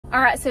All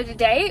right, so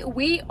today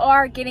we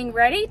are getting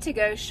ready to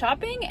go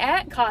shopping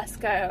at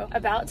Costco.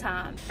 About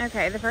time.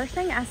 Okay, the first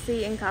thing I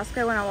see in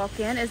Costco when I walk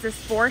in is this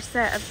 4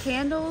 set of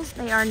candles.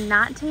 They are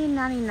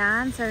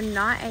 $19.99, so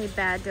not a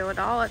bad deal at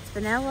all. It's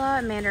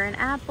vanilla, mandarin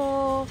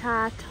apple,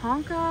 Thai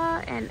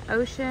tonka, and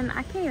ocean.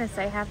 I can't even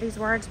say half these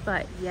words,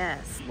 but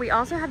yes. We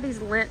also have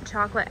these Lint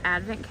chocolate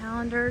advent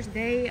calendars.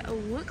 They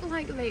look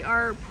like they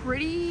are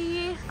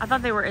pretty, I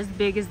thought they were as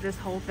big as this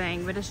whole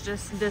thing, but it's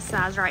just this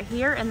size right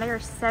here, and they are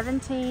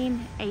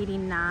 $17.89.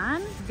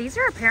 These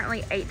are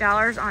apparently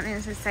 $8 on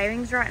Instant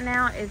Savings right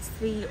now. It's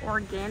the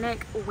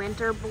organic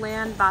winter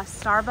blend by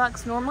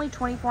Starbucks, normally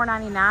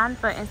 $24.99,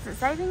 but Instant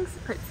Savings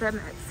puts them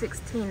at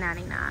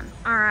 $16.99.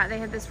 All right, they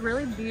have this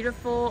really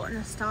beautiful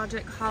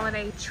nostalgic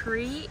holiday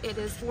tree. It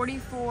is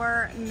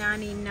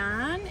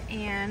 $44.99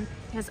 and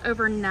has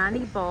over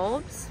 90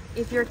 bulbs.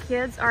 If your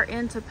kids are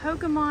into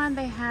Pokemon,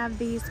 they have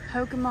these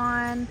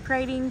Pokemon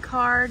trading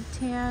card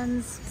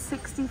tins,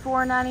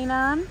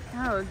 $64.99.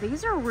 Oh,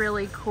 these are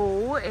really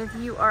cool if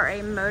you are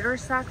a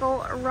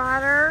motorcycle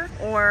rider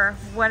or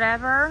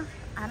whatever.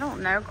 I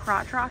don't know,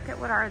 crotch rocket,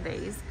 what are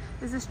these?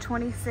 This is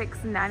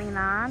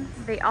 $26.99.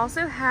 They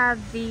also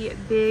have the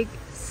big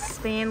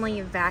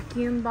Stanley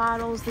vacuum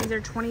bottles. These are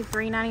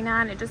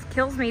 $23.99. It just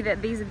kills me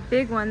that these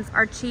big ones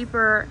are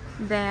cheaper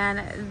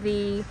than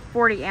the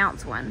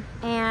 40-ounce one.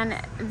 And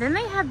then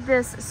they have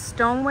this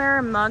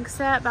stoneware mug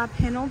set by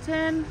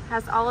Pendleton.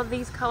 Has all of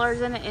these colors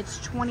in it. It's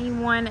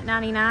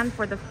 $21.99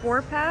 for the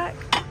 4-pack.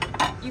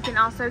 You can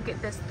also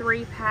get this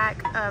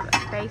 3-pack of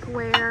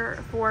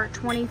bakeware for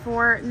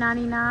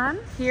 $24.99.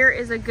 Here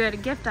is a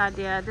good gift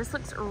idea. This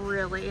looks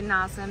really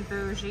nice and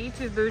bougie.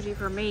 Too bougie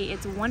for me.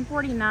 It's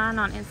 $149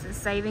 on Instant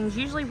Savings,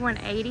 usually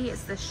 $180.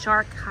 It's the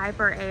Shark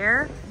Hyper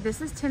Air. This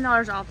is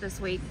 $10 off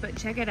this week, but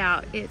check it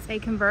out. It's a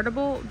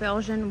convertible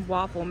Belgian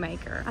waffle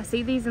maker. I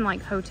see these in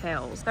like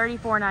hotels,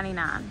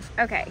 $34.99.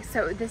 Okay,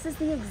 so this is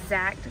the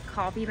exact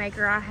coffee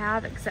maker I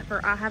have, except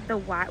for I have the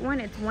white one.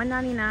 It's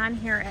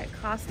 $1.99 here at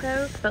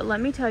Costco, but let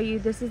me tell you,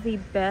 this is the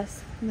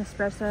best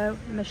Nespresso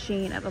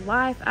machine of a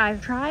life.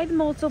 I've tried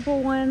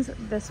multiple ones.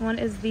 This one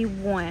is the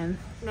one.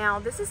 Now,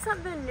 this is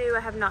something new I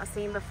have not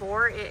seen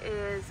before. It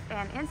is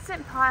an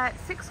Instant Pot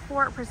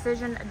 6-quart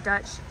precision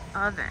Dutch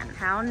oven.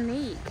 How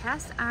neat.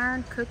 Cast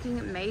iron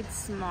cooking made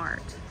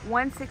smart.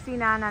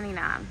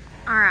 $169.99.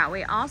 All right,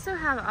 we also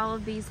have all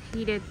of these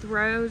heated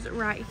throws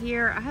right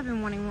here. I have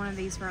been wanting one of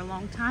these for a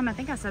long time. I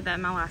think I said that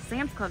in my last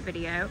Sam's Club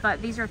video,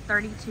 but these are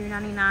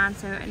 $32.99,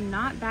 so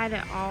not bad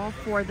at all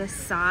for the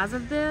size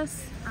of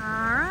this. All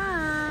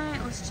right,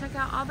 let's check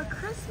out all the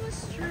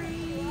Christmas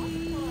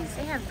trees.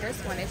 They have this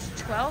one. It's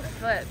 12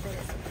 foot, but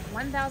it's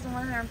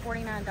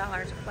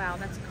 $1,149. Wow,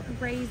 that's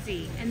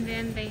crazy. And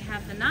then they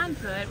have the 9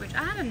 foot, which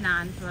I have a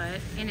 9 foot,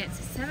 and it's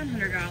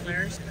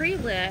 $700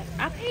 pre-lit.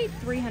 I paid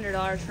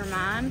 $300 for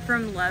mine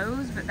from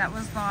Lowe's, but that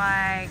was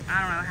like,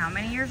 I don't know how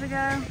many years ago.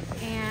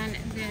 And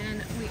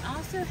then we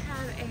also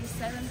have a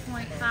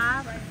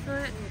 7.5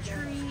 foot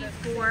tree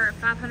for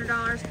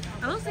 $500.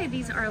 I will say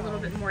these are a little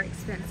bit more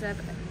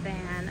expensive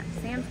than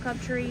Sam's Club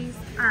trees.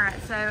 All right,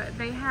 so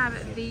they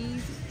have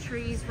these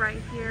trees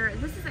right here.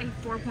 This is a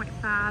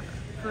 4.5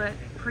 foot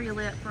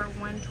pre-lit for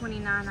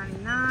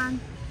 $129.99,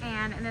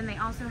 and then they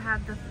also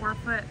have the 4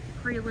 foot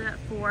pre-lit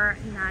for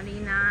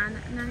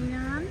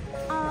 $99.99.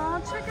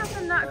 Oh, check out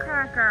the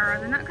Nutcracker.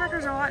 The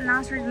Nutcrackers are a lot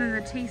nicer than the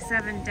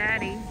T7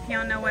 Daddy.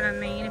 Y'all know what I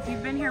mean. If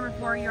you've been here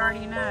before, you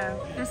already know.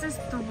 This is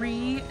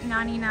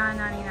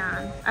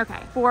 $399.99.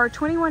 Okay, for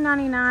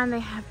 $21.99,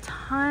 they have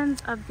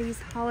tons of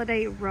these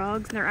holiday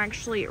rugs. They're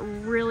actually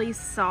really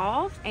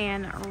soft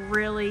and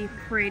really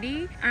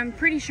pretty. I'm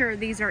pretty sure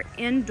these are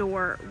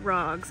indoor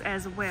rugs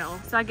as well,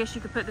 so I guess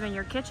you could put them in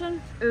your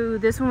kitchen. Ooh,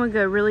 this one would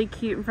go really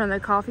cute in front of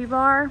the coffee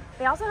bar.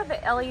 They also have the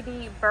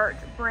LED birch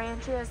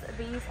branches.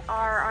 These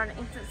are on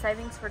Instant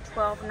Savings for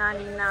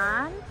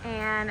 $12.99.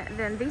 And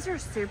then these are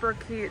super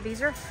cute.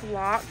 These are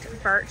flocked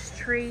birch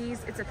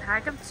trees. It's a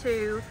pack of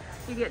 2.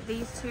 You get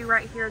these 2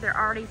 right here. They're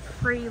already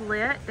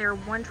pre-lit. They're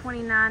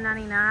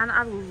 $129.99.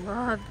 I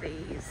love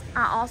these.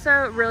 I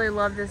also really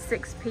love the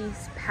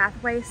 6-piece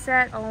pathway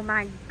set. Oh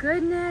my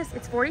goodness.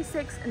 It's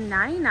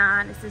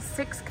 $46.99. It's a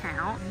 6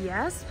 count.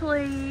 Yes,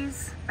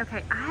 please.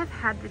 Okay, I have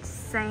had the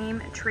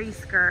same tree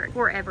skirt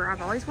forever.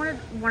 I've always wanted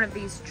one of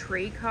these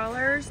tree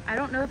colors. I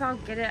don't know if I'll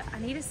get it. I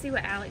need to see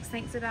what Alex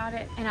thinks about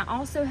it. And I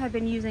also have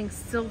been using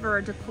silver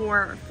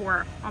decor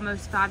for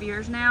almost 5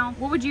 years now.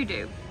 What would you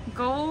do?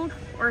 Gold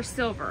or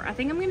silver? I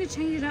think I'm going to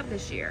change it up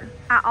this year.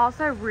 I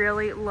also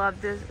really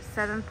love this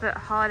 7-foot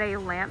holiday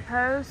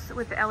lamppost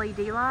with the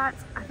LED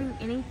lights. I think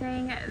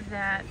anything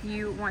that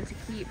you want to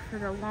keep for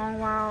the long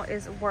while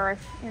is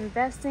worth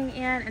investing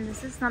in, and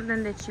this is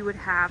something that you would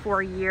have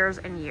for years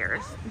and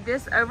years.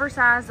 This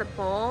oversized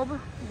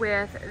bulb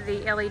with the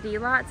LED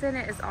lights in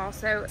it is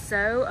also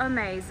so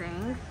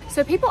amazing.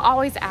 So people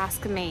always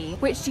ask me,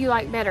 which do you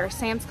like better,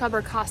 Sam's Club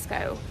or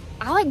Costco?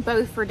 I like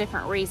both for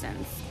different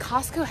reasons.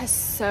 Costco has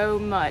so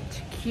much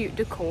cute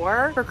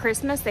decor. For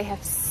Christmas, they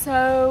have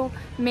so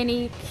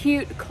many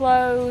cute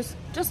clothes,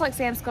 just like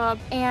Sam's Club.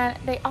 And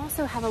they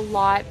also have a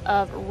lot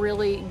of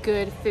really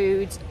good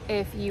foods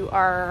if you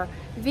are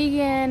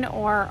vegan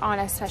or on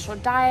a special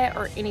diet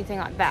or anything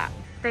like that.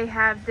 They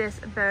have this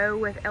bow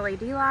with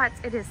LED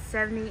lights. It is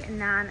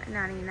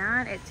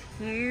 $79.99. It's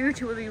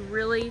huge. It would be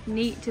really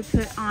neat to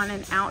put on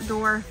an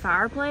outdoor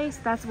fireplace.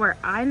 That's where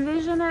I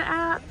envision it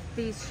at.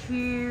 These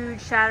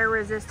huge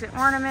shatter-resistant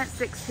ornaments,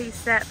 6-piece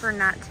set for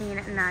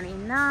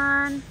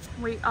 $19.99.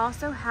 We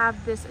also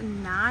have this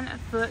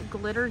 9-foot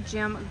glitter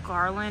gem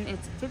garland.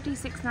 It's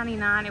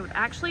 $56.99. It would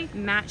actually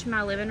match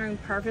my living room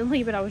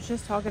perfectly, but I was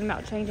just talking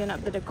about changing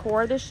up the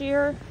decor this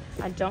year.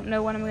 I don't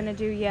know what I'm gonna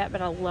do yet,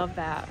 but I love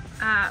that.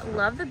 I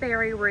love the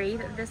berry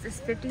wreath. This is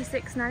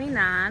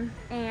 $56.99,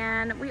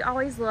 and we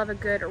always love a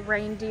good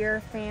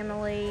reindeer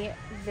family.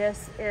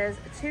 This is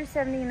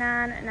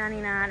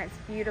 $279.99. It's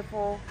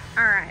beautiful.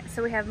 All right,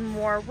 so we have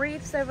more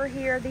wreaths over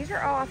here. These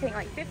are all, I think,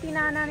 like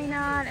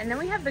 $59.99, and then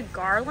we have the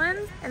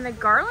garlands, and the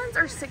garlands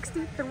are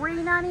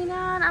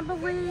 $63.99, I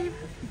believe,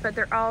 but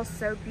they're all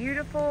so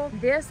beautiful.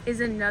 This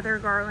is another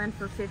garland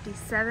for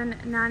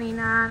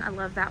 $57.99. I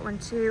love that one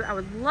too. I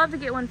would love to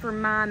get one for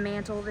my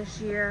mantle this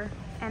year.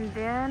 And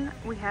then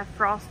we have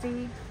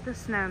Frosty the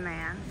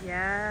Snowman.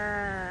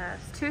 Yes,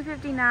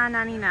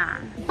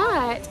 $259.99.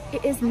 But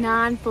it is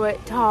 9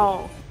 foot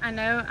tall. I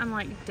know I'm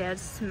like dead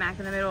smack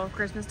in the middle of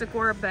Christmas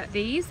decor, but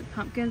these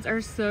pumpkins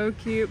are so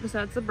cute.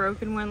 Besides the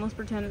broken one, let's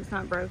pretend it's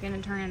not broken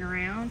and turn it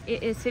around.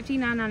 It is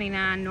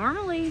 $59.99.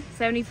 Normally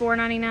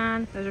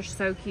 $74.99. Those are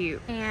so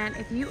cute. And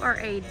if you are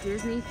a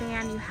Disney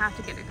fan, you have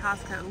to get to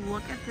Costco.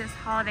 Look at this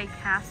holiday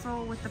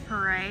castle with the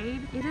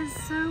parade. It is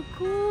so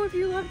cool if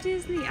you love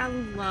Disney. I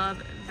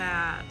love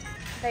that.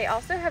 They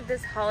also have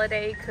this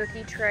holiday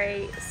cookie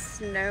tray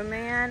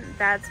snowman.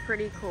 That's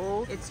pretty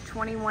cool. It's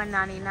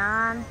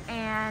 $21.99.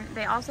 And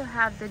they also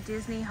have the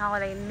Disney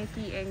holiday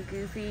Mickey and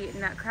Goofy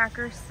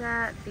Nutcracker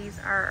set. These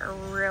are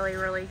really,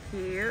 really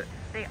cute.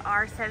 They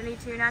are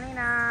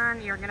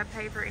 $72.99. You're gonna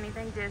pay for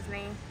anything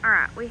Disney. All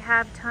right, we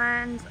have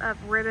tons of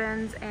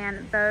ribbons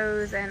and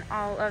bows and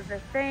all of the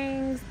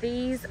things.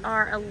 These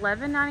are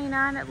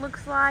 $11.99 it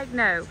looks like.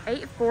 No,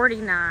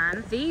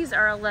 $8.49. These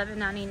are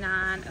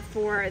 $11.99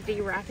 for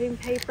the wrapping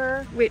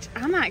paper, which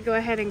I might go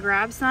ahead and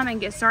grab some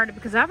and get started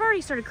because I've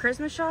already started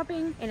Christmas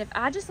shopping. And if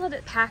I just let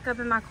it pack up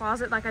in my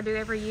closet like I do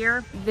every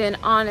year, then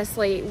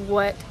honestly,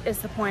 what is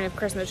the point of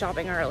Christmas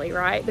shopping early,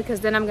 right?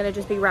 Because then I'm gonna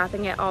just be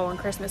wrapping it all on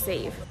Christmas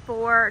Eve.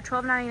 For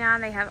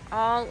 $12.99, they have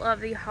all of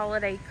the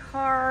holiday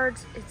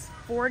cards. It's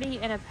 40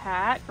 in a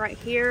pack right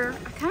here.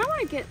 I kind of want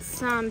to get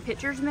some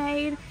pictures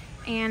made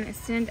and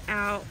send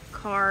out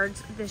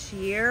cards this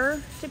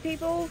year to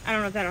people. I don't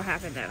know if that'll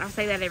happen though. I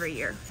say that every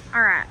year.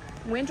 All right.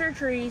 Winter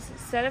trees,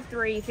 set of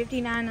 3,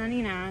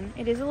 $59.99.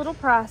 It is a little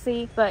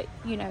pricey, but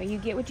you know, you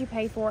get what you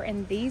pay for,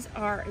 and these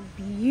are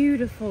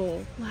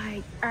beautiful.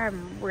 Like,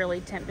 I'm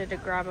really tempted to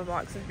grab a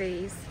box of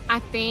these. I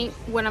think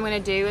what I'm gonna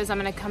do is I'm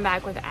gonna come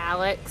back with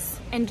Alex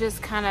and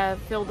just kind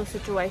of fill the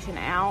situation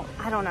out.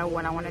 I don't know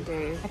what I wanna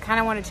do. I kind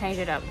of wanna change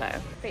it up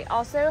though. They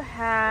also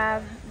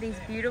have these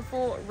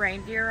beautiful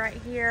reindeer right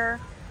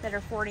here that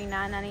are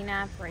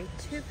 $49.99 for a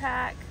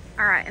 2-pack.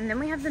 All right, and then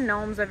we have the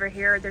gnomes over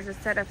here. There's a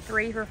set of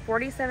 3 for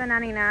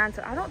 $47.99,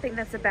 so I don't think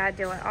that's a bad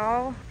deal at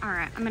all. All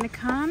right, I'm gonna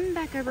come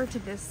back over to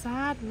this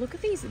side. Look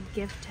at these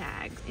gift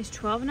tags. It's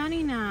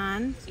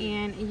 $12.99,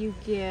 and you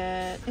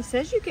get, it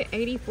says you get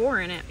 84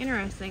 in it.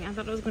 Interesting, I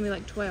thought it was gonna be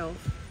like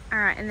 12. All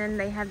right, and then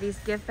they have these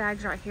gift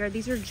bags right here.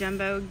 These are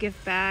jumbo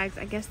gift bags.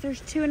 I guess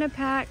there's 2 in a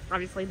pack,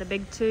 obviously the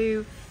big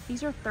 2.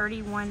 These are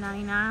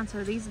 $31.99,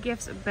 so these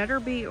gifts better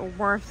be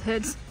worth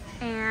it.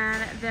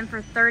 And then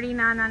for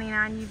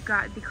 $39.99, you've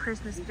got the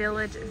Christmas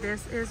Village.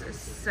 This is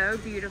so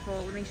beautiful.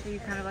 Let me show you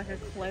kind of like a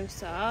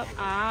close-up.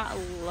 I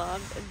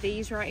love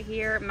these right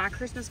here. My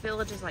Christmas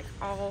Village is like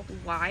all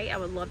white. I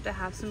would love to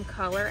have some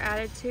color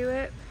added to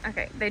it.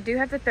 Okay, they do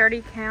have the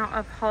 30 count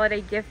of holiday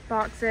gift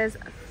boxes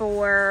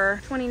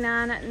for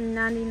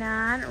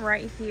 $29.99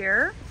 right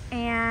here.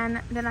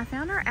 And then I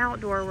found our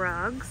outdoor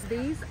rugs.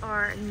 These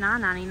are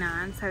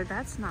 $9.99, so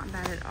that's not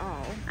bad at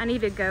all. I need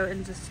to go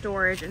into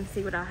storage and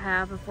see what I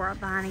have before I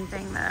buy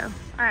anything though.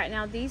 All right,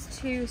 now these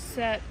 2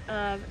 set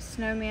of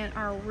snowmen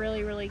are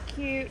really, really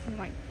cute. I'm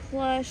like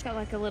plush, got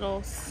like a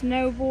little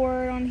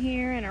snowboard on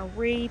here and a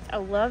wreath. I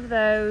love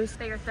those.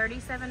 They are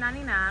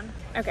 $37.99.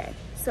 Okay,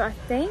 so I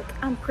think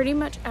I'm pretty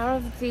much out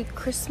of the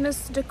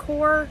Christmas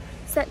decor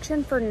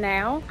section for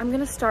now. I'm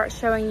gonna start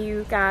showing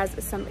you guys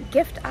some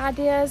gift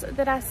ideas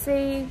that I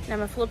see, and I'm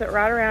gonna flip it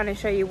right around and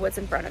show you what's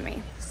in front of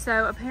me.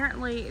 So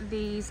apparently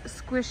these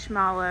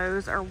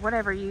Squishmallows, or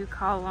whatever you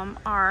call them,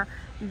 are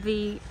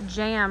the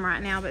jam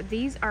right now, but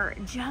these are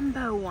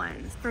jumbo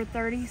ones for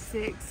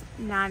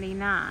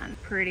 $36.99.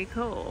 Pretty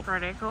cool,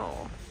 pretty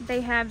cool.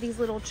 They have these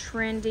little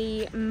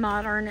trendy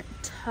modern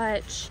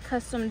touch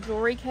custom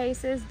jewelry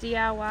cases,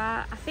 DIY.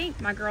 I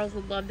think my girls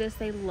would love this.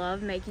 They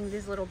love making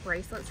these little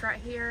bracelets right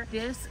here.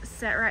 This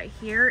set right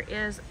here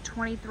is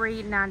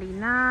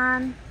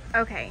 $23.99.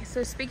 Okay,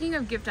 so speaking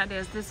of gift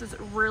ideas, this is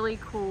really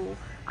cool.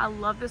 I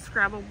love the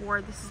Scrabble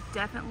board. This is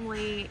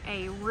definitely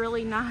a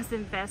really nice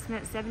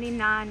investment.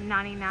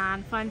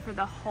 $79.99, fun for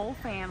the whole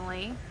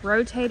family.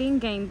 Rotating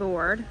game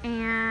board.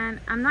 And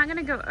I'm not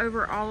gonna go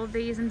over all of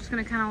these. I'm just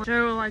gonna kind of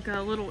show like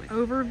a little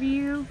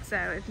overview. So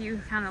if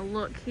you kind of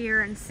look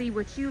here and see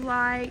what you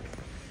like.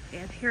 We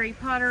have Harry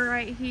Potter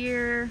right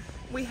here.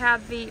 We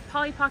have the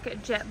Polly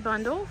Pocket Jet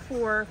Bundle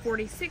for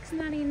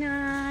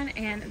 $46.99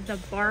 and the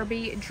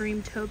Barbie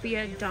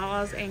Dreamtopia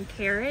Dolls and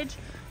Carriage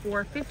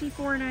for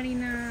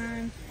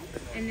 $54.99.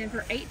 And then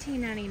for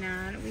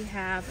 $18.99, we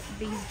have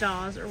these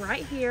dolls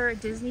right here,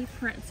 Disney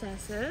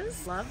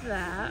princesses. Love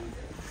that.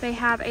 They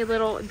have a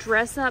little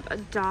dress-up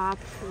doll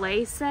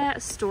play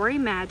set, Story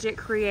Magic,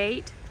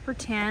 Create,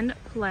 Pretend,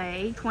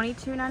 Play,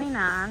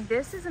 $22.99.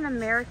 This is an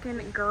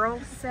American Girl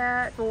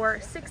set for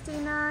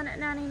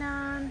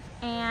 $69.99.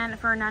 And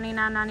for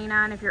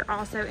 $99.99, if you're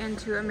also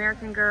into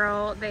American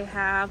Girl, they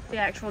have the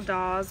actual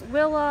dolls,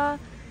 Willa,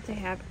 they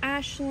have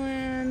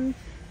Ashlyn,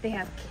 they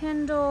have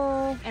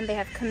Kendall, and they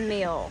have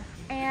Camille.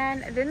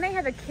 And then they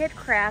have a Kid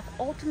Craft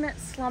Ultimate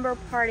Slumber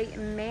Party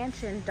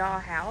Mansion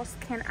Dollhouse.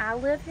 Can I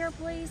live here,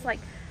 please? Like,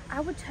 I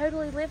would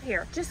totally live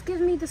here. Just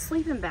give me the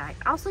sleeping bag.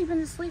 I'll sleep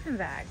in the sleeping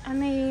bag. I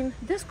mean,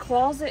 this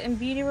closet and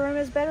beauty room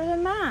is better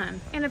than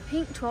mine. And a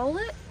pink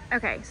toilet.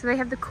 Okay, so they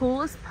have the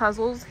coolest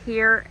puzzles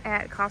here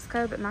at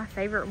Costco, but my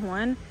favorite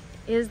one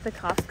is the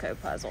Costco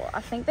puzzle.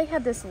 I think they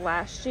had this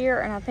last year,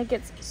 and I think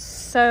it's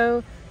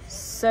so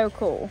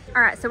cool.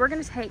 All right, so we're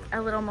gonna take a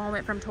little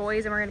moment from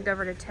toys and we're gonna go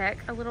over to tech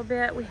a little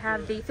bit. We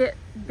have the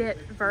Fitbit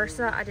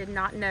Versa. I did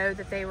not know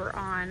that they were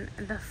on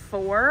the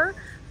 4,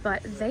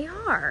 but they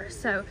are.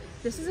 So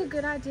this is a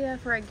good idea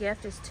for a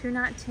gift. It's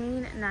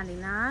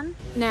 $219.99.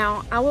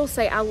 Now, I will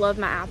say I love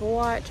my Apple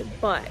Watch,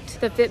 but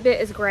the Fitbit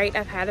is great.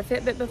 I've had a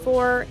Fitbit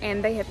before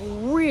and they have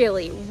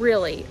really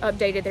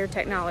updated their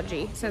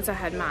technology since I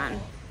had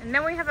mine. And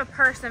then we have a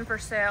person for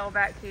sale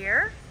back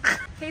here.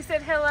 He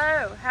said,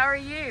 hello, how are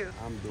you?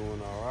 I'm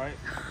doing all right.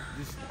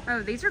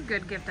 Oh, these are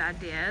good gift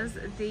ideas.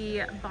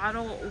 The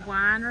bottle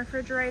wine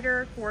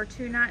refrigerator for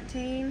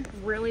 $219.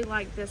 Really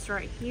like this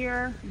right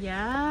here.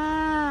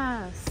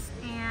 Yes.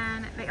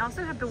 And they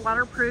also have the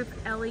waterproof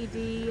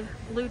LED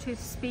Bluetooth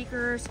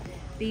speakers.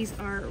 These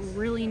are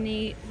really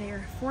neat.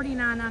 They're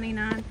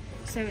 $49.99.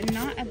 So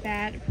not a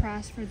bad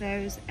price for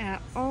those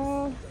at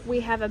all.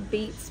 We have a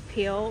Beats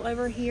Pill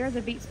over here.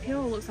 The Beats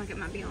Pill looks like it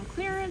might be on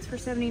clearance for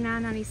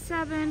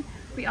 $79.97.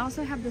 We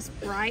also have this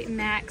Bright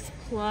Max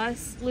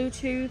Plus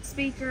Bluetooth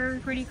speaker.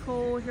 Pretty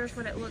cool. Here's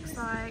what it looks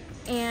like.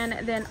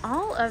 And then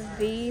all of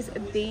these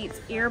Beats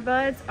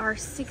earbuds are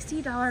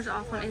 $60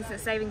 off on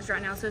Instant Savings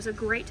right now. So it's a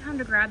great time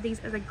to grab these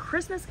as a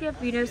Christmas gift.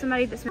 If you know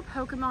somebody that's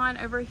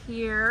Pokemon over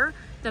here,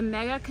 the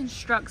Mega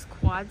Constructs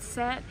Quad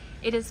Set,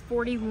 it is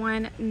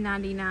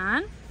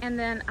 $41.99. And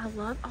then I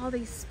love all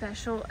these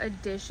special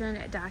edition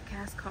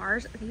die-cast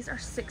cars. These are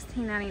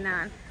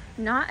 $16.99.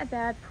 Not a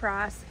bad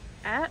price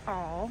at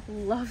all.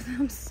 Love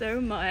them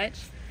so much.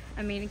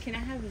 I mean, can I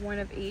have one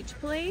of each,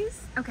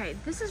 please? Okay,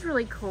 this is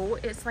really cool.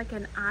 It's like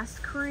an ice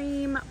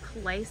cream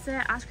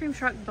playset, ice cream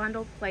truck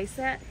bundle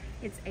playset.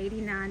 It's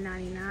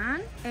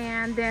 $89.99.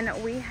 And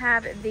then we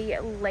have the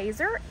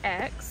Laser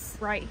X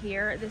right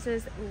here. This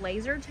is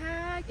laser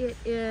tag. It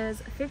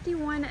is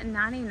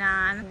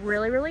 $51.99.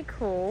 Really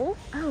cool.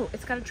 Oh,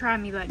 it's got a try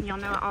me button. Y'all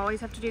know I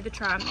always have to do the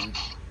try me.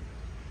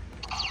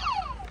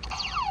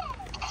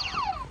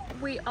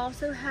 We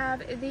also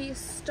have the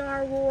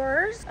Star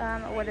Wars.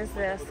 What is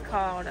this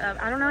called?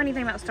 I don't know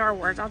anything about Star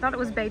Wars. I thought it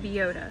was Baby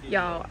Yoda,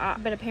 y'all.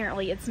 But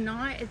apparently it's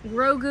not. It's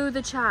Grogu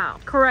the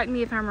child. Correct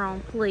me if I'm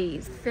wrong,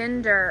 please.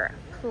 Fender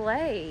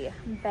Play,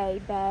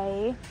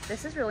 baby.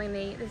 This is really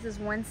neat. This is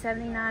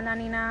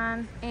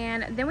 $179.99.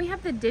 And then we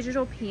have the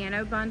digital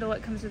piano bundle.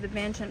 It comes with a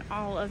bench and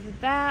all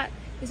of that.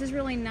 This is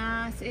really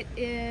nice. It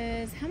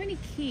is, how many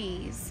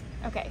keys?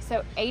 Okay,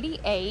 so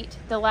 88.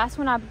 The last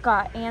one I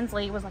got,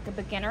 Ansley, was like a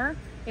beginner.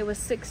 It was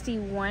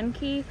 61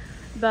 key,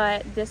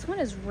 but this one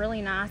is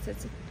really nice.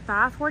 It's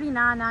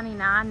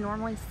 $549.99,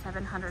 normally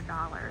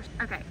 $700.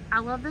 Okay, I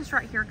love this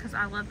right here because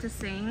I love to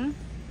sing.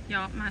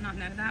 Y'all might not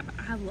know that, but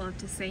I love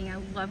to sing. I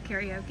love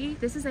karaoke.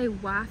 This is a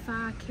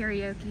Wi-Fi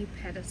karaoke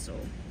pedestal.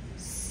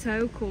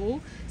 so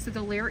cool. So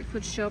the lyrics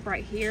would show up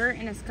right here,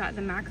 and it's got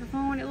the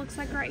microphone, it looks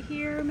like right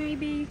here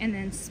maybe, and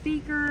then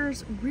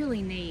speakers.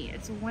 Really neat.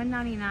 It's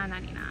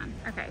 $199.99.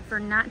 Okay, for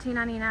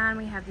 $19.99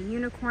 we have the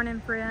Unicorn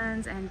and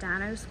Friends and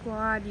Dino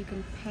Squad. You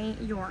can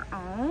paint your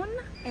own,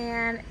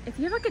 and if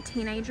you have like a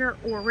teenager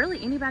or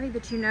really anybody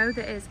that you know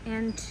that is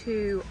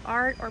into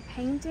art or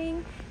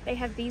painting, they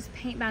have these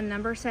paint by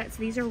number sets.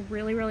 These are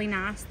really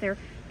nice. They're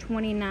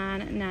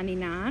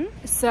 $29.99.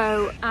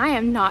 So I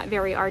am not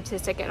very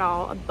artistic at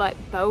all, but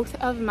both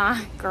of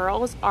my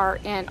girls are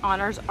in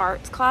honors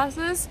arts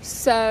classes.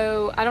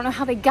 So I don't know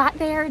how they got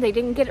there. They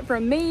didn't get it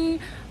from me,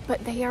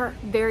 but they are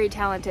very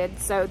talented.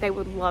 So they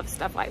would love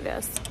stuff like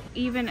this.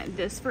 Even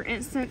this, for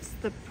instance,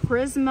 the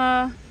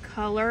Prisma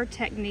Color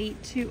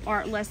Technique 2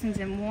 Art Lessons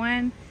in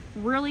 1.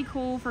 Really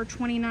cool for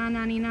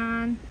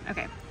 $29.99.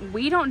 Okay,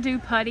 we don't do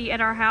putty at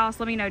our house.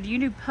 Let me know, do you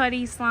do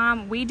putty,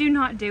 slime? We do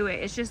not do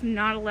it. It's just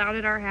not allowed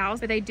at our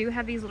house, but they do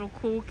have these little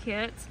cool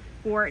kits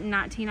for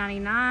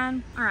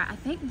 $19.99. All right, I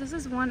think this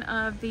is one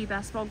of the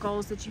basketball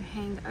goals that you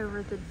hang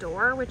over the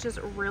door, which is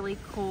really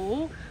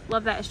cool.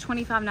 Love that. It's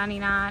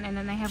 $25.99. And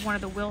then they have one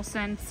of the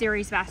Wilson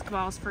series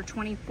basketballs for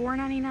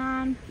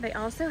 $24.99. They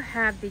also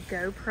have the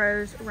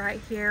GoPros right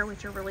here,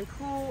 which are really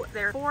cool.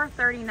 They're for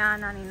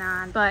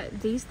 $39.99, but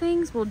these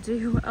things will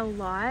do a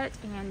lot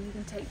and you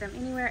can take them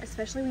anywhere,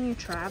 especially when you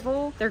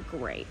travel. They're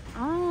great.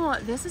 Oh,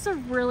 this is a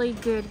really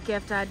good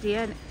gift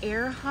idea, an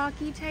air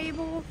hockey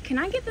table. Can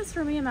I get this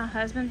for me and my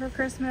husband for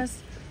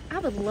Christmas? I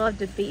would love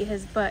to beat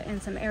his butt in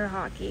some air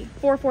hockey.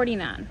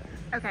 $4.49.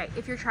 Okay,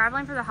 if you're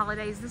traveling for the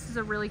holidays, this is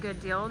a really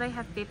good deal. They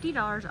have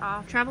 $50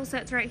 off travel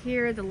sets right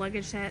here, the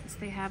luggage sets.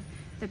 They have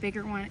the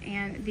bigger one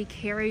and the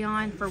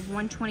carry-on for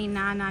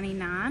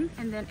 $129.99.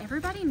 And then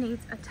everybody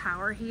needs a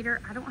tower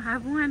heater. I don't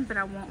have one, but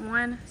I want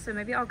one. So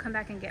maybe I'll come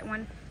back and get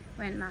one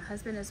when my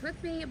husband is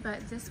with me,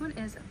 but this one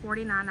is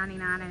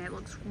 $49.99 and it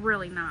looks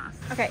really nice.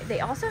 Okay,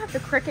 they also have the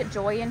Cricut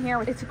Joy in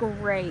here. It's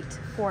great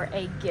for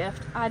a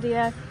gift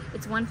idea.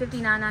 It's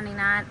 $159.99.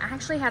 I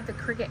actually have the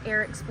Cricut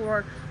Air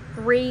Explorer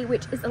 3,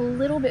 which is a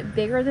little bit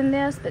bigger than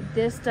this, but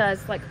this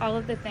does like all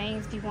of the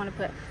things. Do you want to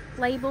put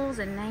labels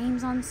and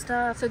names on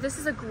stuff? So this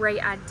is a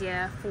great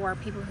idea for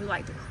people who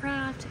like to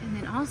craft. And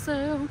then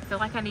also I feel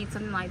like I need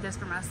something like this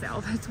for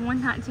myself. It's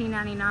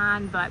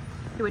 $119.99, but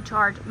it would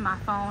charge my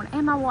phone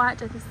and my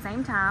watch at the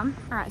same time.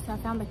 All right, so I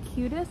found the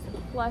cutest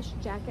plush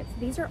jackets.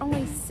 These are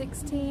only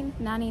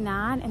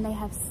 $16.99 and they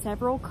have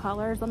several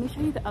colors. Let me show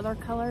you the other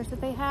colors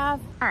that they have.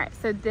 All right,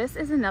 so this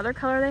is another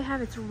color they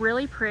have. It's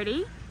really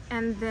pretty.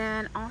 And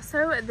then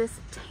also this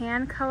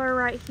tan color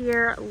right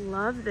here,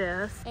 love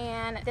this.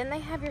 And then they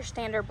have your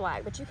standard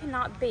black, but you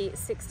cannot beat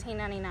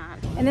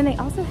 $16.99. And then they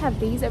also have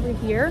these over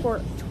here for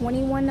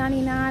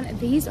 $21.99.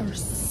 These are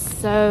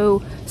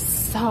so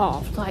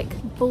soft, like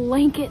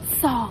blanket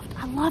soft.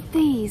 I love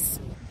these.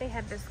 They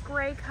have this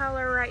gray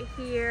color right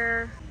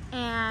here.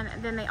 And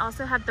then they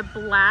also have the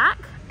black.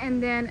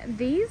 And then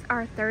these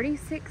are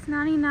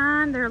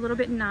 $36.99. They're a little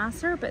bit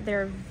nicer, but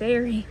they're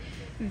very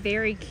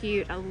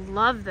cute. I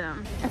love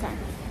them. Okay,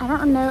 I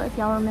don't know if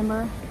y'all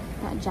remember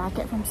that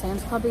jacket from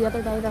Sam's Club the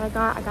other day that I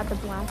got the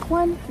black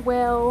one.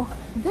 Well,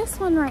 this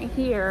one right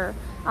here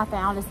I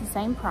found is the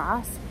same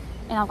price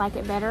and I like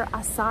it better.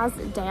 I sized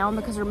it down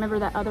because remember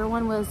that other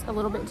one was a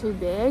little bit too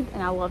big,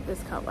 and I love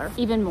this color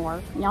even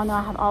more. Y'all know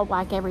I have all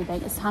black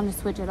everything. It's time to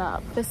switch it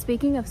up. But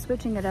speaking of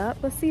switching it up,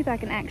 let's see if I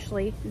can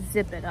actually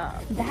zip it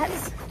up.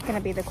 That's gonna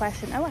be the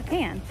question. Oh, I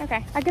can.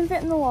 Okay, I can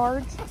fit in the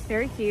large.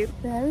 Very cute.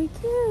 Very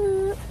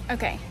cute.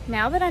 Okay,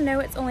 now that I know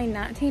it's only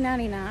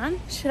 $19.99,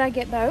 should I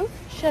get both?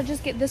 Should I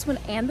just get this one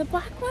and the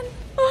black one?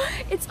 Oh,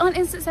 it's on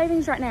instant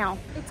savings right now.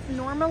 It's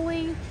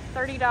normally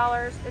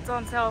 $30. It's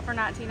on sale for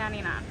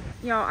 $19.99.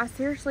 Y'all, I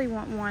seriously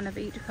want one of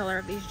each color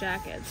of these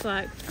jackets.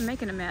 Like, I'm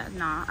making a mess.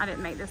 Nah, I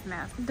didn't make this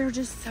mess. They're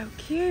just so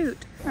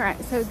cute. All right,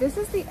 so this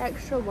is the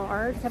extra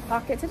large. The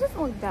pockets, it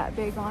doesn't look that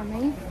big on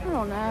me. I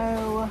don't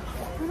know.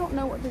 I don't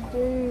know what to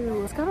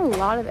do. It's got a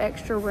lot of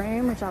extra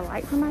room, which I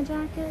like for my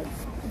jackets.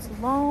 It's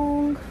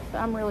long, but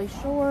I'm really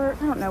short.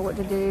 I don't know what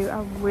to do.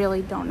 I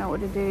really don't know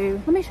what to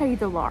do. Let me show you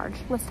the large.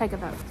 Let's take a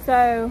vote.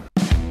 So,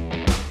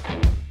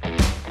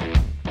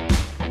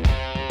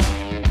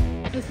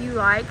 if you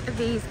like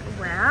these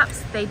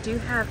wraps, they do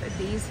have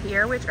these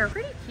here, which are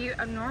pretty cute.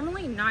 I'm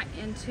normally not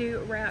into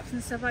wraps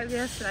and stuff like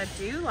this, but I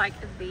do like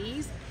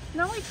these.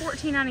 They're only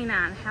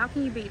 $14.99. How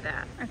can you beat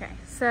that? Okay,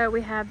 so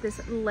we have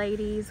this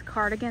ladies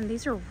cardigan.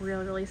 These are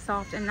really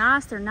soft and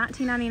nice. They're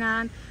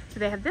 $19.99. So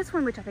they have this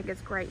one, which I think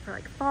is great for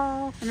like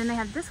fall. And then they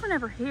have this one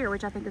over here,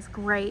 which I think is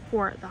great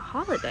for the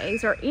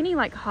holidays or any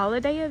like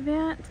holiday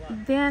event.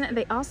 Then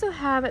they also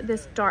have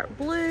this dark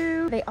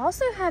blue. They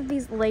also have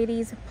these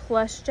ladies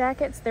plush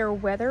jackets. They're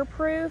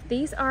weatherproof.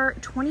 These are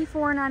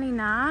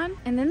 $24.99.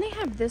 And then they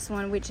have this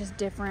one, which is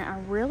different. I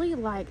really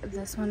like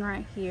this one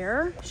right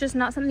here. It's just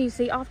not something you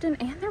see often,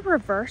 and they're are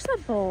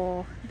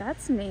reversible.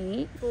 That's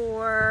neat.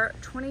 For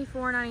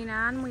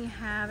 $24.99, we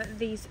have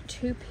these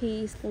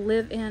 2-piece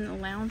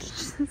live-in lounge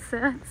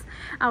sets.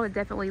 I would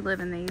definitely live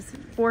in these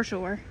for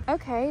sure.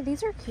 Okay,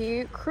 these are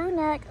cute. Crew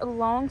neck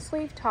long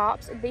sleeve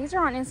tops. These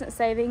are on instant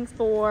savings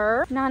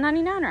for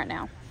 $9.99 right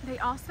now. They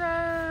also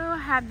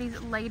have these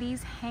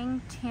ladies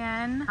hang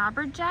 10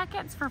 hybrid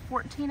jackets for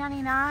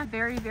 $14.99.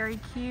 Very, very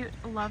cute.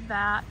 Love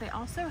that. They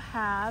also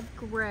have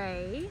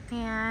gray.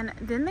 And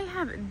then they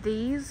have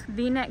these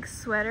V-neck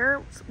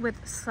sweaters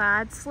with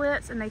side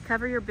slits, and they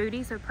cover your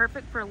booty, so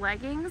perfect for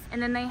leggings.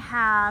 And then they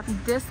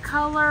have this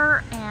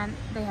color and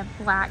they have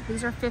black.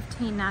 These are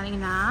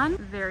 $15.99.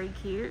 Very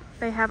cute.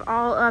 They have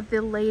all of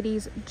the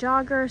ladies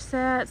jogger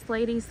sets,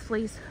 ladies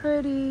fleece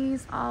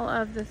hoodies, all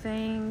of the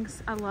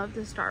things. I love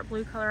this dark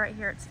blue color right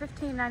here. It's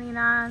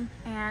 $15.99.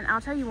 And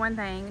I'll tell you one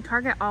thing,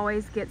 Target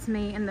always gets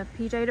me in the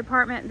PJ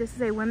department. This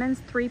is a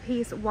women's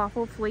 3-piece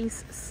waffle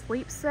fleece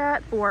sleep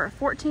set for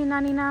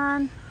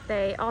 $14.99.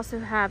 They also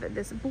have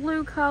this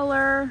blue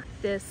color,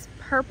 this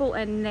purple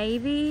and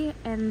navy,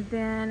 and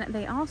then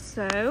they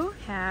also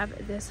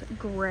have this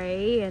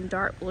gray and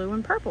dark blue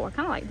and purple. I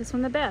kind of like this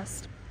one the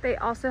best. They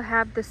also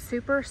have the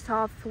super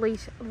soft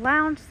fleece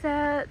lounge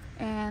set.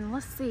 And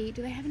let's see,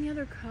 do they have any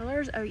other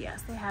colors? Oh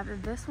yes, they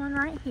have this one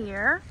right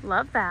here.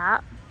 Love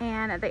that.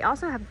 And they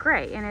also have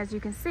gray. And as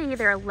you can see,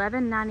 they're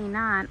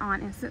 $11.99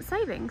 on instant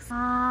savings. All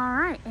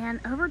right,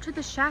 and over to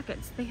the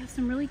shackets. They have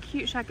some really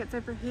cute shackets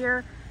over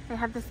here. They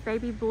have this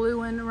baby blue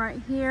one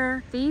right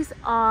here. These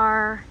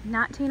are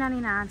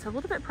 $19.99, so a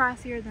little bit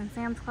pricier than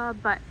Sam's Club,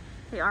 but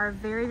they are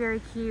very,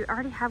 very cute. I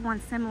already have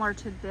one similar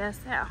to this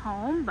at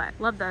home, but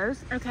love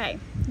those. Okay,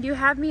 you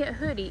have me at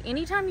hoodie.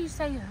 Anytime you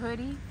say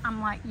hoodie,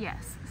 I'm like,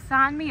 yes,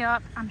 sign me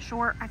up. I'm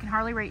short, I can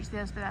hardly reach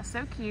this, but that's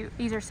so cute.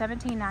 These are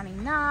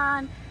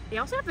 $17.99. They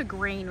also have the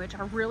green, which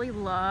I really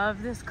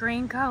love, this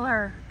green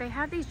color. They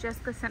have these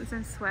Jessica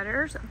Simpson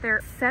sweaters.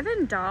 They're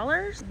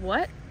 $7.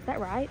 What? Is that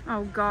right?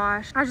 Oh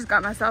gosh, I just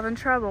got myself in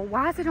trouble.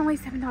 Why is it only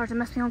 $7? It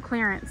must be on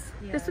clearance.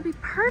 Yeah. This would be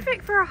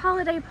perfect for a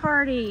holiday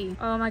party.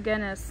 Oh my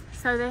goodness.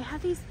 So they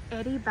have these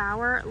Eddie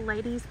Bauer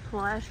ladies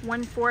plush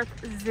 1/4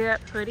 zip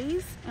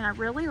hoodies, and I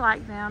really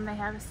like them. They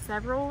have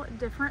several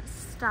different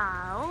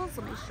styles.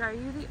 Let me show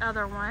you the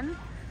other one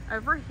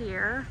over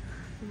here.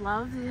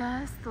 Love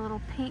this, the little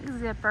pink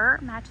zipper,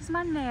 matches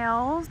my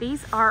nails.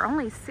 These are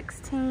only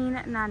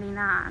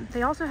 $16.99.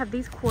 They also have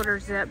these 1/4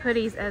 zip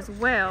hoodies as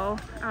well.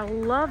 I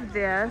love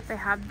this. They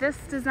have this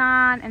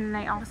design, and then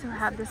they also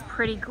have this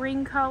pretty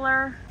green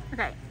color.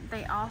 Okay,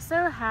 they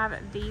also have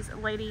these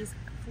ladies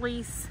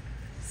fleece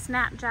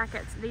snap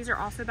jackets. These are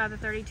also by the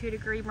 32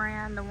 Degree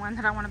brand, the one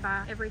that I want to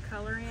buy every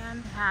color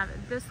in. They have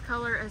this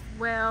color as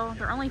well.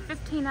 They're only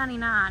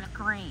 $15.99,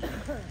 green,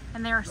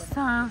 and they are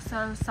so,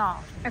 so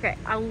soft. Okay,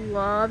 I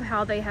love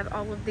how they have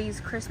all of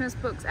these Christmas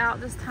books out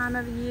this time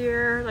of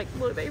year. Like,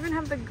 look, they even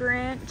have the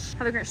Grinch,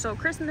 How the Grinch Stole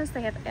Christmas.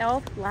 They have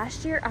Elf.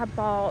 Last year I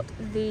bought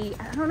the,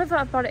 I don't know if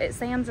I bought it at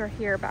Sam's or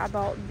here, but I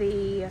bought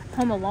the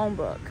Home Alone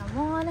book. I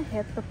want a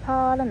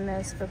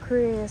hippopotamus for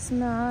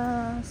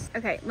Christmas.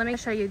 Okay, let me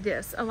show you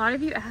this. A lot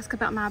of you ask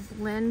about my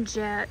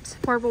BlendJet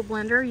portable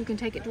blender. You can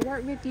take it to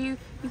work with you.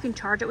 You can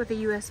charge it with a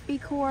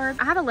USB cord.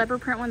 I have a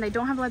leopard print one. They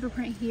don't have a leopard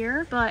print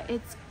here, but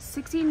it's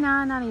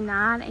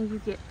 $69.99 and you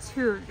get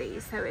 2 of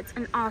these, so it's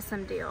an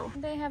awesome deal.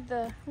 They have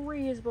the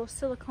reusable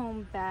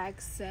silicone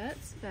bag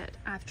sets that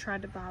I've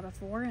tried to buy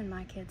before, and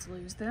my kids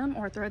lose them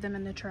or throw them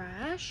in the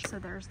trash, so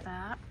there's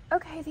that.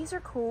 Okay, these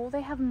are cool.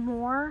 They have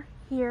more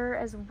here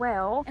as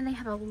well, and they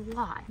have a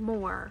lot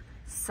more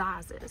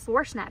sizes.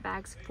 4 snack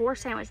bags, 4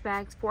 sandwich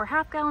bags, 4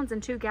 half-gallons, and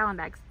 2-gallon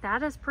bags.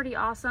 That is pretty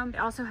awesome. They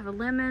also have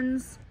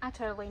lemons. I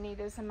totally need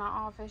this in my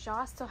office, y'all.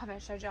 I still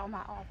haven't showed y'all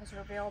my office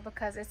reveal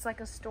because it's like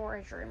a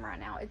storage room right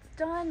now. It's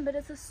done, but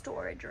it's a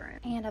storage room.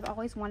 And I've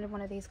always wanted one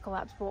of these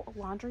collapsible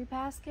laundry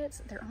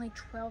baskets. They're only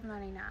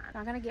 $12.99. I'm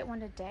not gonna get one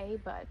today,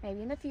 but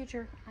maybe in the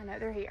future. I know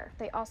they're here.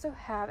 They also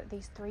have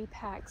these 3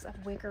 packs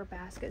of wicker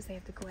baskets. They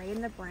have the gray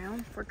and the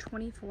brown for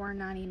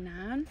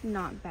 $24.99.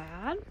 Not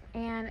bad.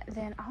 And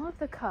then all of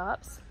the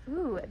cups.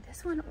 Ooh,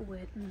 this one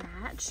would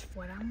match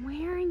what I'm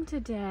wearing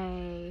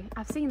today.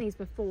 I've seen these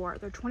before.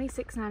 They're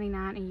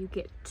 $26.99 and you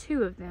get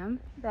 2 of them.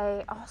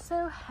 They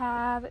also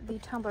have the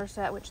tumbler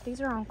set, which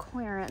these are on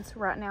clearance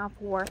right now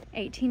for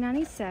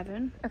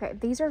 $18.97. Okay,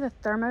 these are the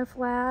thermo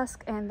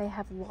flask and they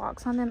have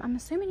locks on them. I'm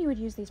assuming you would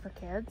use these for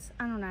kids.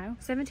 I don't know.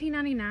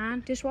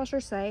 $17.99,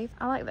 dishwasher safe.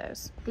 I like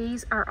those.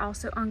 These are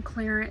also on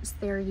clearance.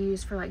 They're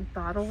used for like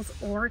bottles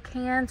or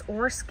cans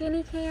or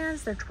skinny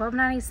cans. They're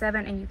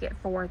 $12.97 and you get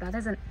 4. That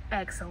is an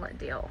excellent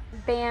deal.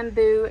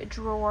 Bamboo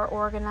drawer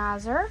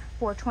organizer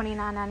for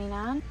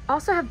 $29.99.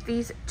 Also have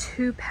these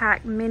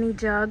 2-pack mini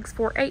jugs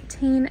for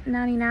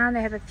 $18.99.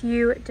 They have a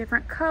few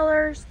different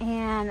colors,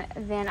 and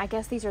then I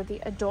guess these are the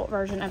adult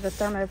version of the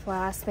thermo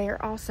flask. They are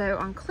also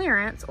on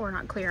clearance, or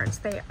not clearance,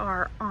 they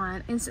are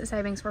on instant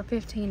savings for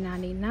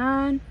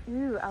 $15.99.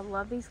 Ooh, I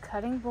love these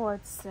cutting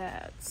board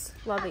sets.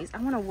 Love these.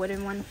 I want a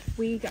wooden one.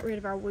 We got rid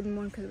of our wooden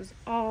one because it was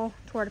all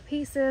tore to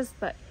pieces,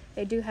 but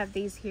They do have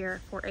these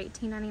here for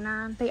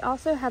 $18.99. They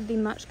also have the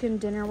Munchkin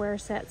dinnerware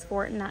sets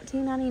for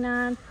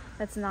 $19.99.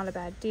 That's not a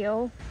bad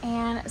deal.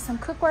 And some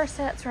cookware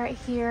sets right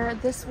here.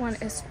 This one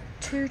is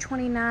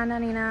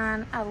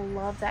 $229.99. I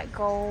love that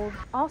gold.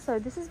 Also,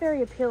 this is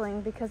very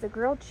appealing because the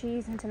grilled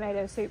cheese and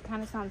tomato soup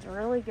kind of sounds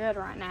really good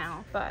right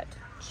now, but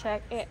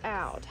check it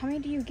out. How many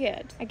do you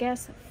get? I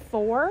guess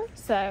 4.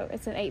 So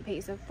it's an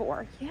 8-piece of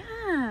 4.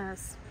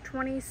 Yes.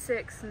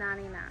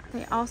 $26.99.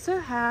 They also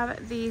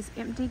have these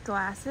empty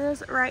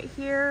glasses right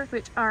here,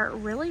 which are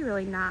really,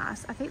 really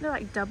nice. I think they're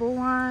like double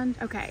lined.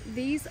 Okay,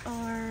 these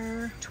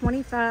are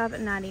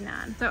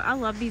 $25.99. So I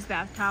love these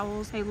bath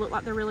towels. They look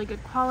like they're really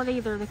good quality.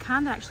 They're the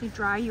kind that actually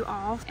dry you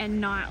off and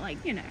not like,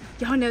 you know,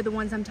 y'all know the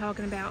ones I'm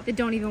talking about that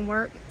don't even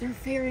work. They're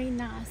very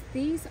nice.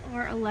 These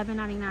are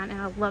 $11.99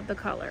 and I love the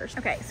colors.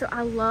 Okay, so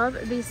I love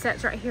these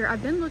sets right here.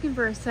 I've been looking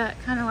for a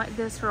set kind of like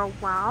this for a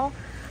while.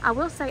 I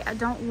will say I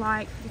don't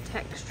like the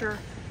texture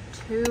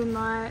too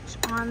much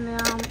on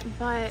them,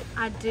 but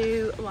I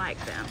do like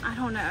them. I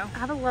don't know. I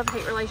have a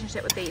love-hate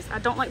relationship with these. I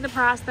don't like the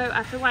price though.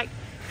 I feel like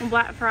when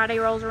Black Friday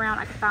rolls around,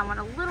 I could find one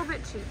a little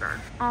bit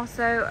cheaper.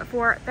 Also,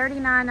 for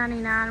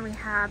 $39.99, we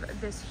have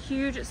this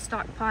huge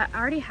stock pot. I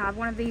already have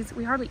one of these.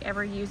 We hardly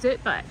ever use it,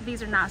 but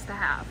these are nice to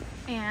have.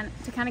 And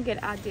to kind of get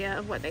an idea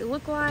of what they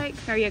look like,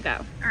 there you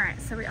go. All right,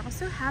 so we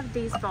also have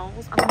these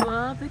bowls. I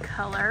love the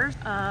colors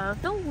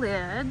of the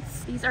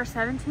lids. These are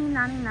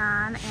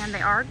 $17.99 and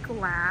they are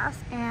glass.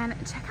 And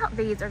check out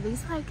these. Are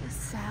these like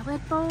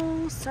salad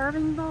bowls,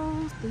 serving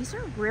bowls? These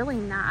are really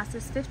nice.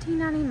 It's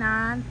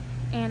 $15.99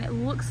 and it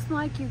looks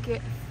like you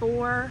get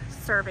 4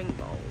 serving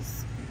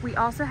bowls. We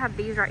also have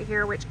these right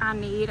here, which I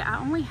need. I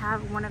only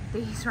have one of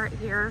these right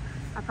here.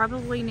 I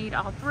probably need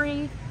all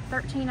 3.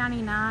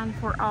 $13.99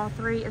 for all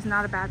 3 is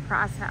not a bad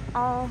price at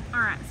all. All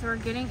right, so we're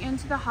getting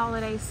into the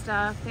holiday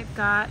stuff. They've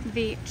got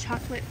the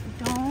chocolate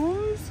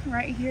domes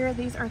right here.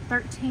 These are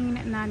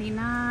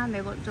 $13.99.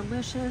 They look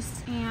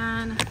delicious.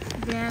 And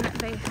then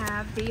they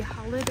have the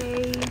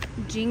holiday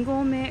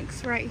jingle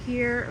mix right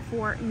here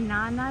for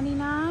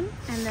 $9.99.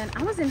 And then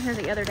I was in here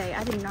the other day.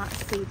 I did not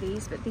see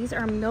these, but these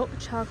are milk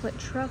chocolate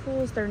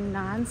truffles. They're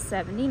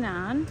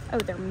 $9.79. Oh,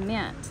 they're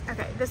mint.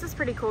 Okay, this is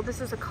pretty cool.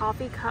 This is a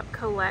coffee cup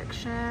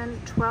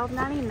collection,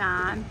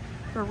 $12.99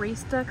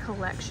 barista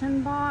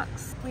collection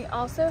box. We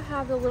also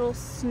have the little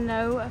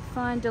Snow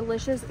Fun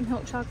Delicious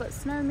milk chocolate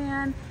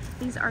snowman.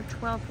 These are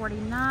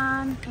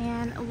 $12.49.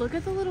 And look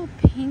at the little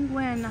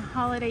penguin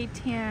holiday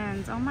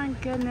tins. Oh my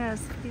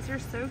goodness, these are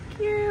so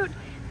cute.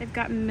 They've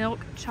got milk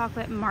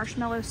chocolate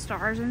marshmallow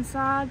stars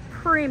inside.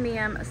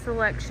 Premium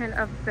selection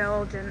of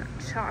Belgian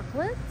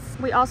chocolates.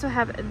 We also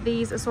have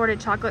these assorted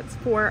chocolates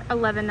for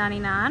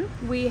 $11.99.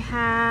 We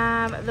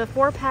have the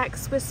 4-pack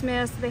Swiss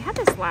Miss. They had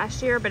this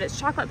last year, but it's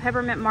chocolate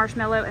peppermint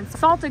marshmallow and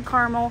salted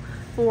caramel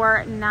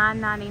for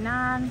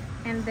 $9.99.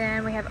 And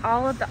then we have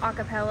all of the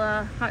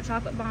Acapella hot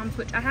chocolate bombs,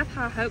 which I have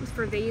high hopes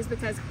for these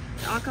because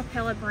the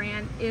Acapella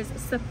brand is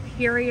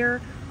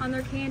superior on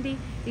their candy.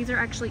 These are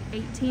actually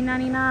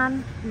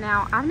 $18.99.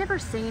 Now, I've never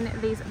seen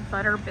these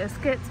butter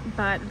biscuits,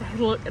 but they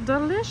look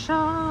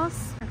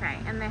delicious. Okay,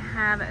 and they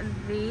have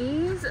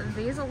these.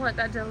 These look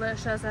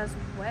delicious as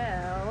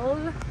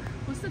well.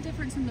 What's the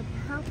difference in the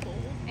purple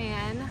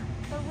and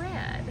the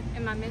red?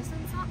 Am I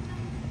missing something?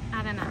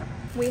 I don't know.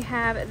 We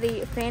have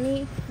the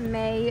Fannie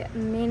Mae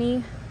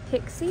Mini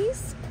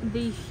Pixies,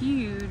 the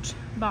huge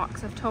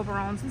box of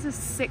Toblerones. This is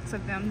 6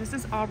 of them. This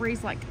is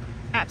Aubrey's like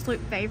absolute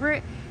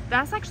favorite.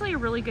 That's actually a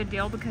really good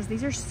deal because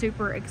these are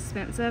super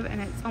expensive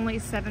and it's only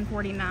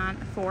 $7.49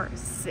 for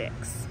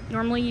 6.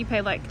 Normally you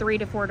pay like $3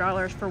 to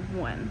 $4 for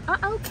one.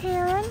 Uh-oh,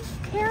 Karen.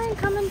 Karen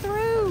coming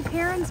through.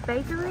 Karen's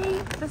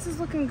Bakery. This is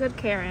looking good,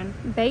 Karen.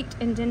 Baked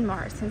in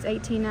Denmark since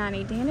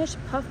 1890. Danish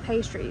puff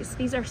pastries.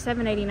 These are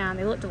 $7.89.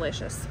 They look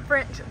delicious.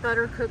 French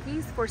butter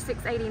cookies for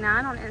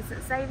 $6.89 on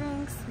Instant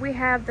Savings. We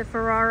have the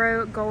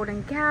Ferraro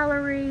Golden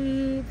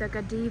Gallery, the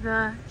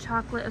Godiva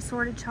chocolate,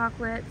 assorted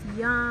chocolates,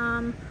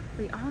 yum.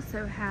 We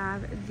also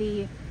have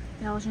the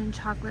Belgian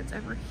chocolates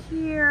over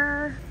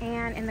here,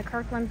 and in the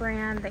Kirkland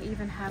brand they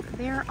even have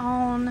their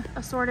own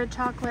assorted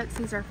chocolates.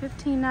 These are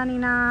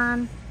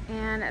 $15.99.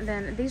 And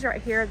then these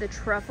right here, the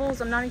truffles.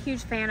 I'm not a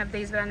huge fan of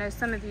these, but I know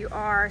some of you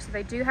are, so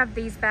they do have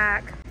these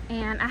back.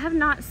 And I have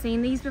not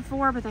seen these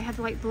before, but they have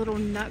like the little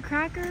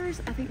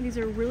nutcrackers. I think these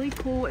are really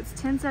cool. It's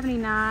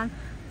 $10.79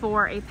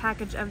 for a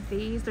package of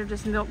these. They're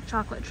just milk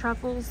chocolate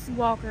truffles.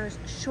 Walker's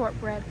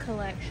shortbread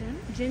collection.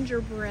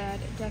 Gingerbread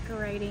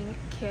decorating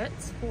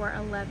kits for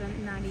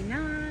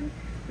 $11.99.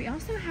 We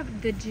also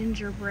have the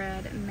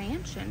gingerbread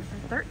mansion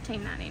for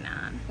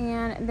 $13.99.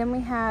 And then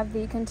we have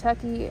the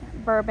Kentucky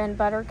bourbon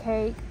butter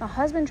cake. My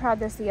husband tried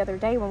this the other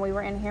day when we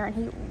were in here and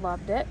he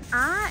loved it.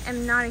 I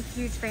am not a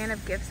huge fan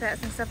of gift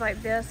sets and stuff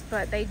like this,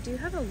 but they do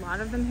have a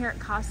lot of them here at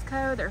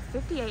Costco. They're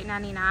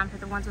 $58.99 for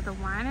the ones with the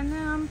wine in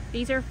them.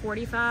 These are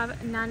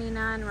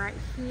 $45.99 right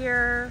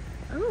here.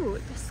 Oh,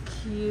 that's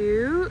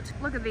cute.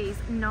 Look at these.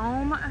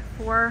 Gnome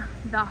for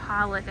the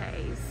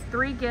holidays.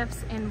 3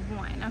 gifts in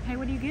 1. Okay,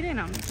 what do you get in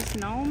them? Just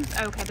gnomes?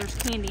 Okay, there's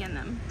candy in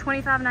them.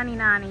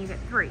 $25.99 and you get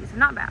 3, so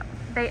not bad.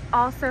 They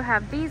also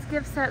have these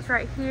gift sets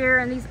right here,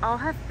 and these all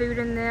have food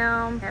in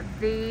them. They have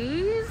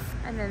these,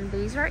 and then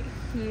these right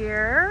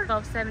here,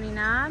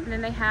 $12.79. And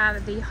then they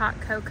have the hot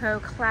cocoa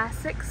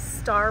classic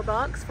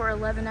Starbucks for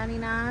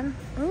 $11.99.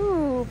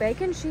 Ooh,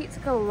 bacon sheets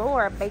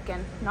galore.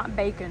 Bacon, not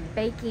bacon,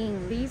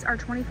 baking. These are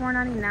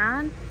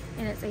 $24.99.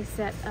 And it's a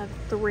set of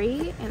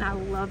 3, and I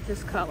love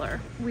this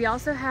color. We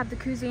also have the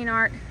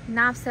Cuisinart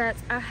knife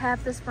sets. I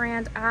have this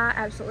brand. I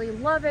absolutely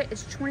love it.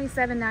 It's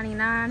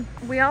 $27.99.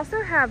 We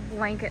also have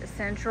Blanket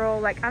Central.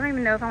 Like, I don't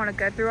even know if I want to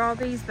go through all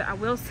these, but I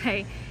will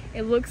say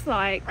it looks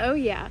like, oh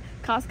yeah,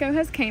 Costco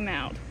has came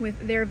out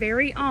with their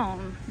very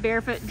own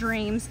Barefoot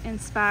Dreams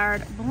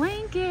inspired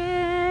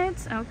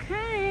blankets.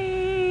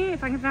 Okay,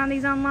 if I can find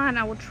these online,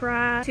 I will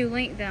try to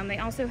link them. They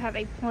also have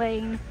a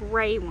plain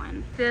gray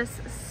one. This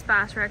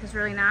spice rack is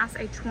really nice,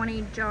 a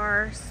 20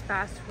 jar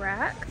spice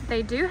rack.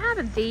 They do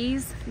have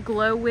these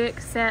glow wick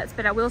sets,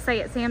 but I will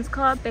say at Sam's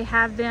Club, they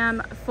have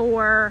them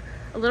for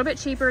a little bit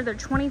cheaper. They're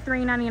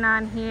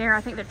 $23.99 here. I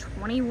think they're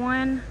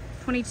 $22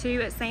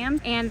 at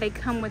Sam's, and they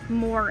come with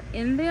more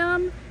in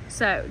them.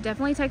 So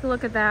definitely take a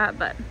look at that,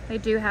 but they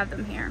do have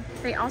them here.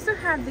 They also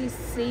have these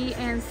sea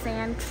and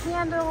sand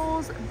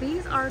candles.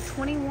 These are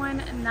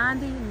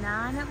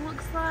 $21.99 it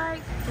looks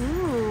like.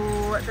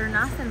 Ooh, they're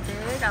nice and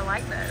big. I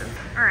like those.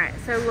 All right,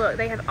 so look,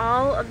 they have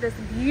all of this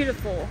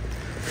beautiful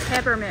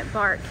peppermint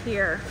bark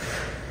here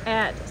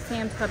at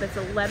Sam's Club. It's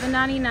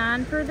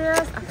 $11.99 for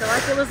this. I feel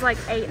like it was like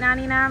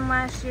 $8.99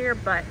 last year,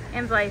 but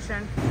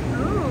inflation.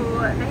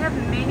 Ooh, they have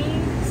mini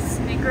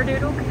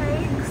snickerdoodle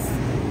cakes,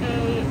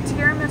 a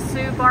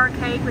tiramisu bar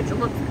cake, which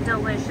looks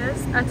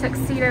delicious, a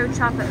tuxedo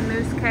chocolate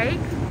mousse cake.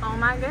 Oh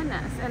my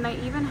goodness. And they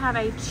even have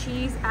a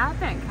cheese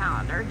advent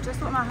calendar,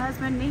 just what my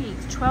husband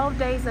needs. 12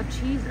 days of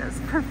cheeses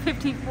for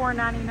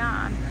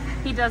 $54.99.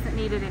 He doesn't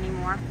need it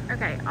anymore.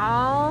 Okay,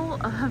 all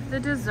of the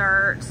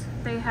desserts.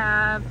 They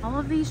have all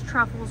of these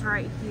truffles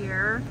right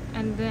here.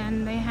 And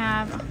then they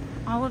have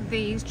all of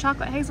these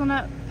chocolate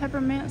hazelnut,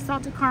 peppermint,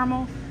 salted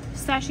caramel,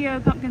 pistachio,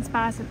 pumpkin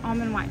spice, and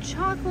almond white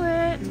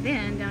chocolate. And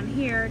then down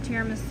here,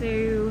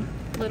 tiramisu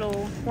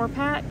little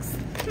 4-packs.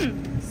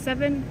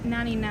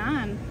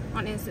 $7.99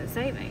 on Instant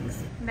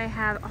Savings. They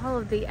have all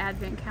of the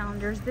advent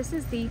calendars. This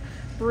is the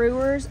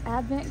Brewers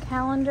Advent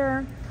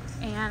Calendar,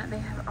 and they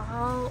have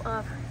all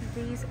of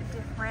these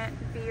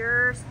different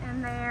beers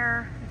in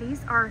there.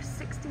 These are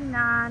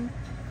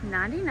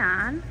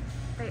 $69.99.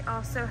 They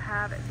also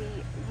have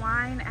the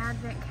wine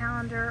advent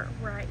calendar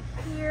right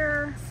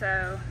here.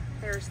 So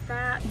there's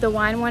that. The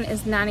wine one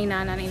is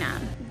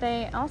 $99.99.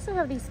 They also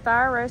have these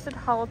fire roasted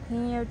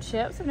jalapeno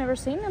chips. I've never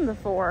seen them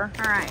before.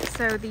 All right,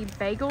 so the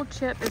bagel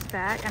chip is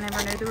back. I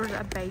never knew there was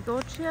a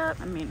bagel chip.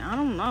 I mean, I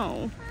don't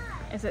know.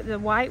 Is it the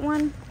white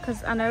one?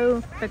 Because I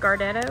know the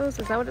Gardettos,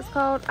 is that what it's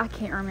called? I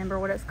can't remember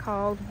what it's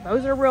called.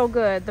 Those are real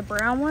good. The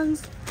brown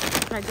ones,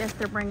 I guess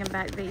they're bringing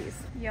back these.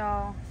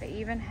 Y'all, they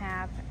even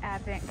have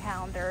advent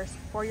calendars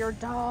for your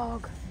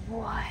dog.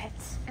 What?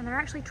 And they're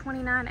actually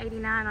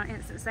 $29.89 on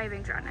Instant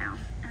Savings right now.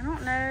 I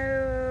don't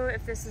know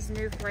if this is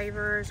new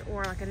flavors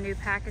or like a new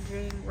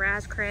packaging.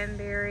 Raz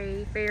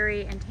cranberry,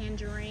 berry, and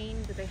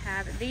tangerine. But they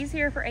have these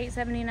here for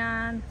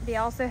 $8.79. They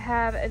also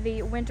have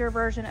the winter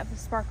version of the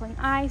sparkling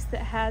ice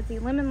that has the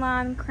lemon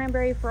lime,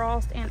 cranberry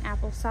frost, and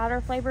apple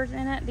cider flavors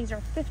in it. These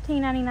are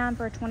 $15.99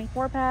 for a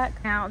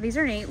 24-pack. Now, these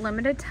are neat.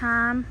 Limited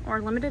time or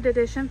limited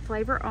edition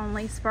flavor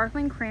only.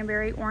 Sparkling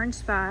cranberry, orange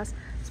spice,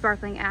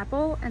 sparkling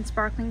apple, and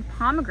sparkling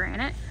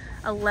pomegranate.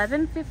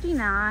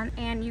 $11.59,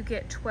 and you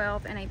get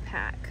 12 in a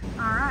pack.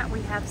 All right,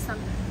 we have some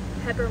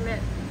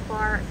peppermint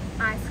bark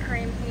ice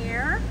cream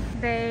here.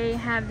 They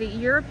have the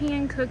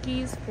European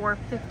cookies for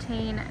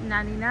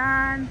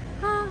 $15.99.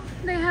 Oh,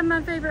 they have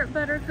my favorite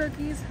butter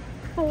cookies.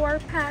 4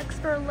 packs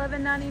for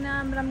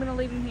 $11.99, but I'm gonna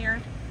leave them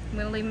here. I'm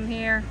gonna leave them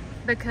here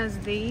because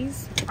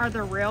these are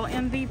the real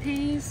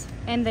MVPs,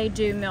 and they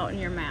do melt in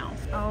your mouth.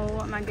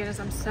 Oh my goodness,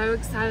 I'm so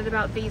excited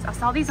about these. I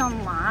saw these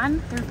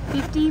online. They're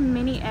 50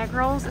 mini egg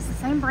rolls. It's the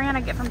same brand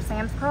I get from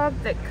Sam's Club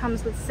that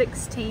comes with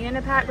 16 in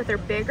a pack, but they're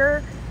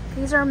bigger.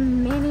 These are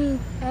mini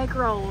egg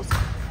rolls,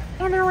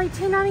 and they're only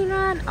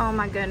 $10.99. Oh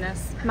my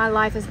goodness, my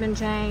life has been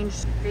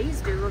changed.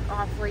 These do look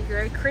awfully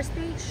good.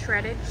 Crispy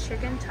shredded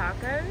chicken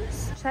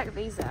tacos. Check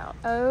these out.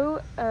 Oh,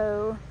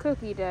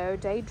 cookie dough,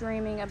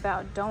 daydreaming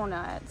about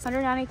donuts.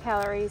 190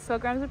 calories, 12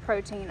 grams of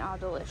protein, all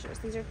delicious.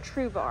 These are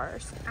true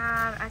bars.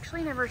 I've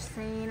actually never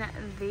seen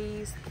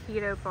these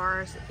keto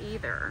bars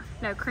either.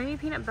 No, creamy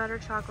peanut butter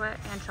chocolate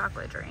and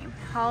chocolate dream.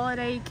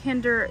 Holiday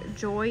Kinder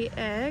Joy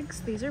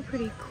eggs. These are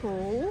pretty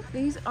cool.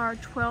 These are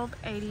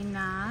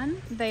 $12.89.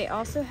 They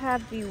also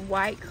have the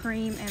white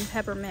cream and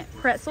peppermint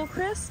pretzel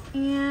crisp,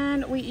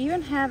 and we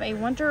even have a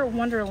Winter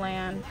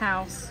Wonderland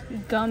house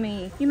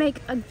gummy. You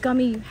make a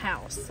gummy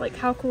house. Like,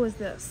 how cool is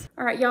this?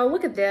 All right, y'all,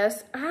 look at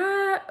this.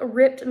 I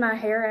ripped my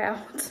hair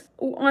out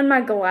on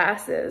my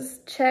glasses.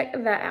 Check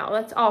that out.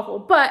 That's awful.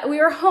 But we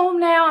are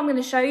home now. I'm going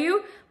to show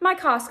you my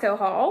Costco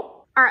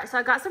haul. All right, so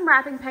I got some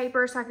wrapping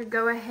paper so I could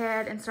go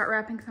ahead and start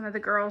wrapping some of the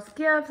girls'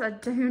 gifts. I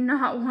do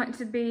not want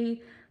to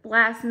be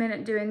last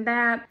minute doing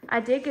that. I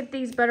did get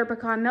these butter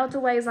pecan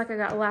melt-aways like I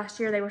got last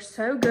year. They were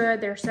so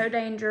good. They're so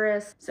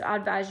dangerous. So I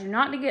advise you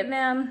not to get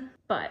them.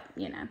 But,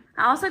 you know.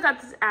 I also got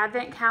this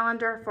advent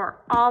calendar for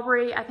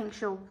Aubrey. I think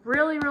she'll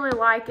really, really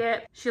like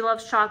it. She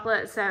loves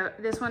chocolate, so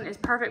this one is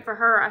perfect for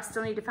her. I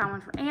still need to find one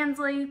for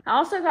Ansley. I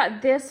also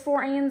got this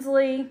for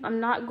Ansley.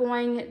 I'm not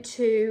going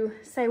to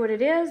say what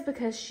it is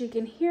because she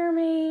can hear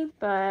me,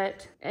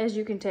 but as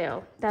you can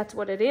tell, that's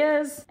what it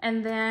is.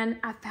 And then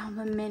I found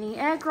the mini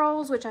egg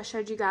rolls, which I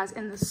showed you guys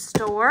in the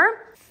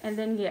store. And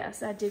then,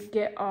 yes, I did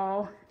get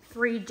all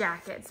 3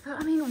 jackets.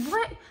 But, I mean,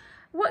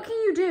 what can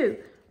you do?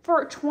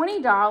 For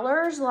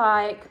 $20,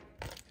 like,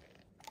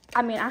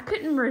 I mean, I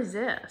couldn't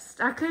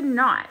resist. I could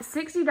not.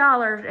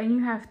 $60 and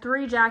you have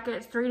 3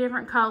 jackets, 3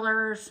 different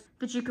colors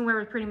that you can wear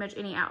with pretty much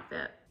any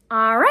outfit.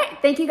 All right,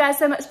 thank you guys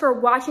so much for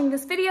watching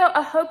this video.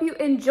 I hope you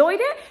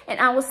enjoyed it, and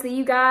I will see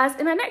you guys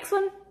in my next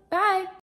one. Bye.